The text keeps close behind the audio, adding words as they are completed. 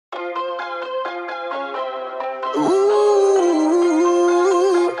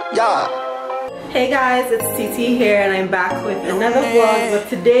Yeah. Hey guys, it's Titi here and I'm back with another vlog, but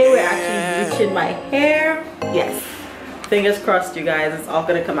today we're actually bleaching my hair. Yes, fingers crossed you guys, it's all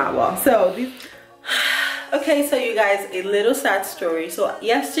gonna come out well. So these okay, so you guys, a little sad story. So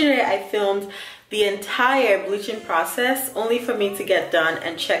yesterday I filmed the entire bleaching process only for me to get done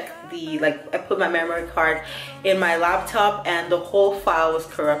and check I put my memory card in my laptop and the whole file was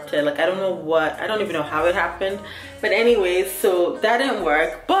corrupted. Like I don't even know how it happened, but anyways, so that didn't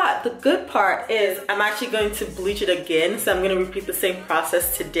work. But the good part is I'm actually going to bleach it again, so I'm going to repeat the same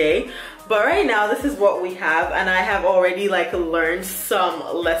process today. But right now this is what we have, and I have already like learned some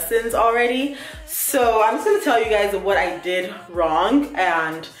lessons already, so I'm just going to tell you guys what I did wrong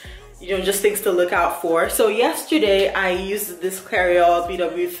and just things to look out for. So yesterday I used this L'Oreal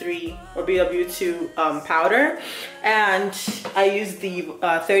BW3 or BW2 powder, and I used the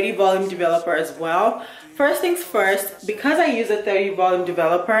 30 volume developer as well. First things first, because I use a 30 volume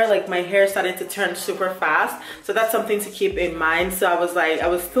developer, like my hair started to turn super fast, so that's something to keep in mind. So I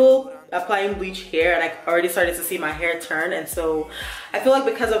was still applying bleach here and I already started to see my hair turn, and so I feel like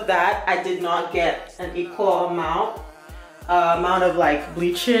because of that I did not get an equal amount of like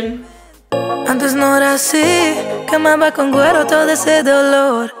bleaching.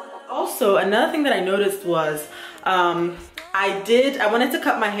 Also, another thing that I noticed was I wanted to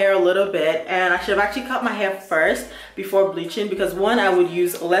cut my hair a little bit, and I should have actually cut my hair first before bleaching, because one, I would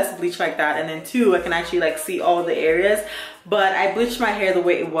use less bleach like that, and then two, I can actually like see all the areas. But I bleached my hair the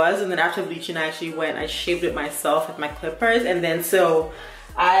way it was, and then after bleaching I actually I shaved it myself with my clippers, and then so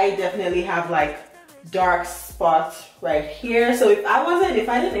I definitely have like dark spots right here. So if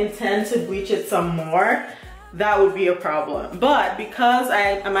I didn't intend to bleach it some more, that would be a problem. But because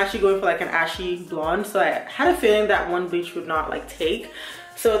I'm actually going for like an ashy blonde, so I had a feeling that one bleach would not like take,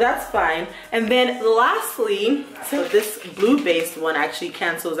 so that's fine. And then lastly, so this blue based one actually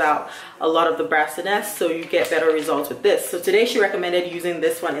cancels out a lot of the brassiness, so you get better results with this. So today she recommended using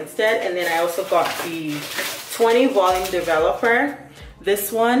this one instead. And then I also got the 20 volume developer,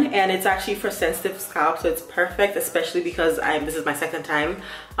 this one, and it's actually for sensitive scalp, so it's perfect, especially because this is my second time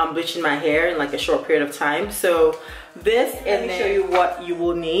bleaching my hair in like a short period of time. So this, and let me show you what you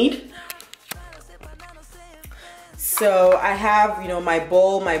will need. So I have my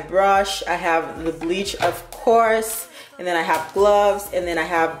bowl, my brush, I have the bleach of course, and then I have gloves, and then I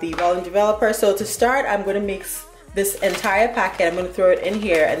have the volume developer. So to start, I'm going to mix this entire packet. I'm going to throw it in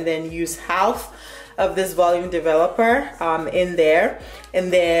here and then use half of this volume developer in there,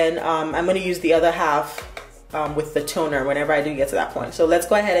 and then I'm going to use the other half with the toner whenever I do get to that point. So let's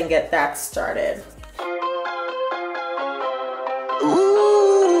go ahead and get that started.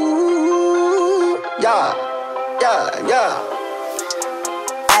 Ooh, yeah, yeah, yeah.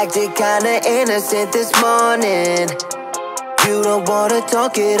 Acted kinda innocent this morning. You don't wanna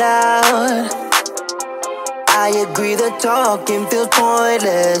talk it out. I agree the talking feels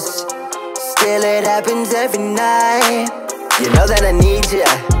pointless. Still it happens every night. You know that I need ya,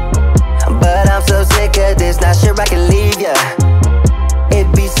 but I'm so sick of this, not sure I can leave ya.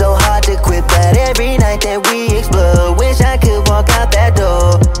 It'd be so hard to quit, but every night that we explode, wish I could walk out that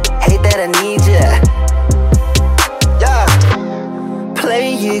door. Hate that I need ya. Yeah.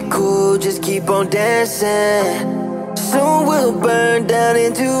 Play it cool, just keep on dancing. Soon we'll burn down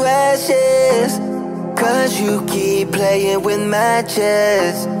into ashes, cause you keep playing with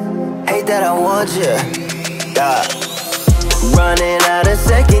matches. Hate that I want you, yeah. Running out of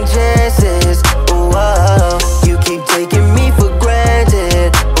second chances, ooh, oh. You keep taking me for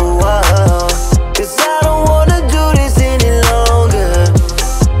granted, ooh, oh. Cause I don't wanna do this any longer,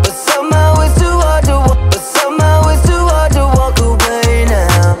 but somehow it's too hard to walk away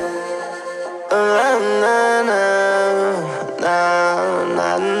now. Na na na na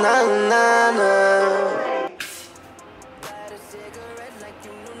na na na.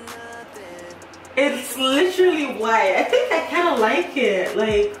 It's literally white. I think I kind of like it.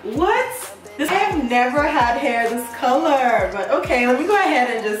 Like, what? I have never had hair this color, but okay, let me go ahead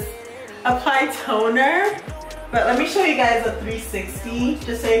and just apply toner. But let me show you guys a 360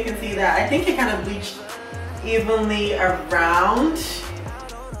 just so you can see that. I think it kind of bleached evenly around.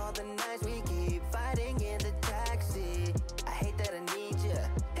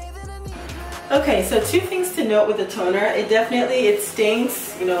 Okay, so two things to note with the toner. It stinks,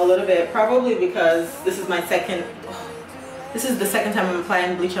 a little bit, probably because this is the second time I'm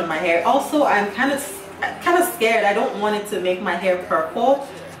applying bleach on my hair. Also, I'm kind of scared. I don't want it to make my hair purple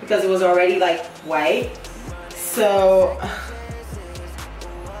because it was already like white. So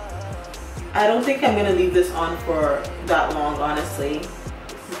I don't think I'm gonna leave this on for that long, honestly,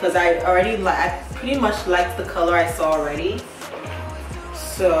 because I pretty much liked the color I saw already.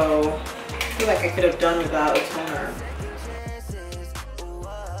 so I feel like I could have done without a toner.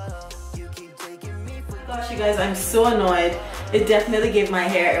 Gosh, you guys, I'm so annoyed. It definitely gave my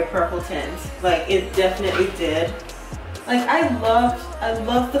hair a purple tint. Like, it definitely did. Like, I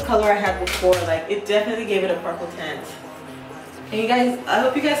loved the color I had before. Like, it definitely gave it a purple tint. And you guys, I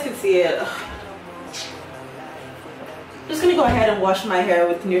hope you guys can see it. I'm just gonna go ahead and wash my hair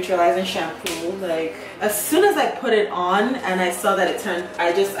with neutralizing shampoo. Like, as soon as I put it on and I saw that it turned,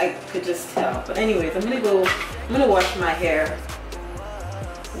 I could just tell. But anyways, I'm gonna wash my hair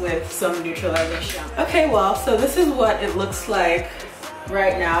with some neutralizing shampoo. Okay, well, so this is what it looks like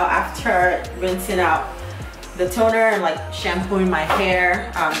right now after rinsing out the toner and like shampooing my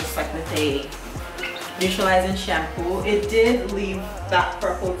hair, just like with a neutralizing shampoo. It did leave that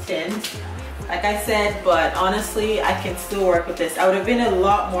purple tint, like I said, but honestly, I can still work with this. I would have been a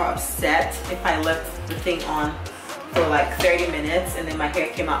lot more upset if I left the thing on for like 30 minutes and then my hair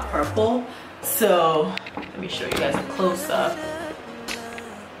came out purple. So let me show you guys a close-up.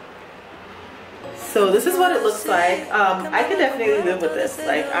 So this is what it looks like. I can definitely live with this.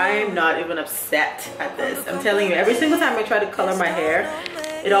 Like, I'm not even upset at this. I'm telling you, every single time I try to color my hair,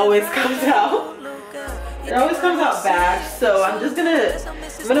 it always comes out. It always comes out bad. So I'm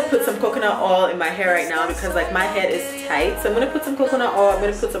gonna put some coconut oil in my hair right now because like my head is tight. So I'm gonna put some coconut oil. I'm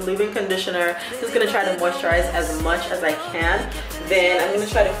gonna put some leave-in conditioner. Just gonna try to moisturize as much as I can. Then I'm gonna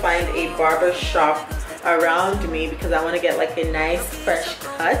try to find a barber shop around me because I want to get like a nice fresh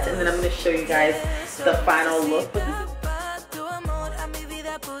cut, and then I'm going to show you guys the final look.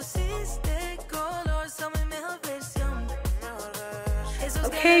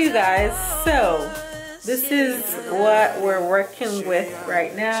 Okay, you guys, so this is what we're working with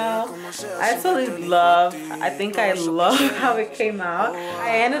right now. I absolutely love, I think I love how it came out.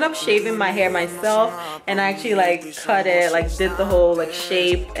 I ended up shaving my hair myself, and I actually like cut it, like did the whole like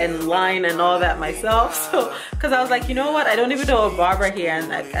shape and line and all that myself. So, because I was like, you know what, I don't even know a barber here,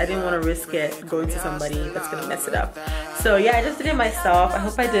 and I didn't want to risk it going to somebody that's gonna mess it up. So yeah, I just did it myself. I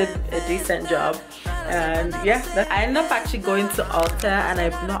hope I did a decent job. And yeah, I ended up actually going to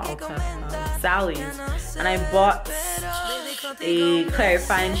Sally's, and I bought a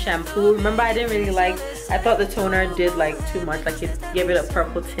clarifying shampoo. Remember, I didn't really like, I thought the toner did like too much, like it gave it a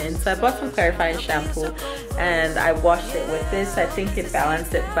purple tint. So I bought some clarifying shampoo and I washed it with this. I think it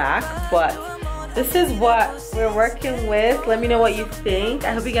balanced it back, but this is what we're working with. Let me know what you think.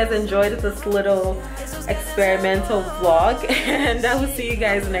 I hope you guys enjoyed this little experimental vlog, and I will see you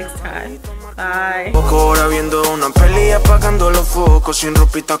guys next time. Bye.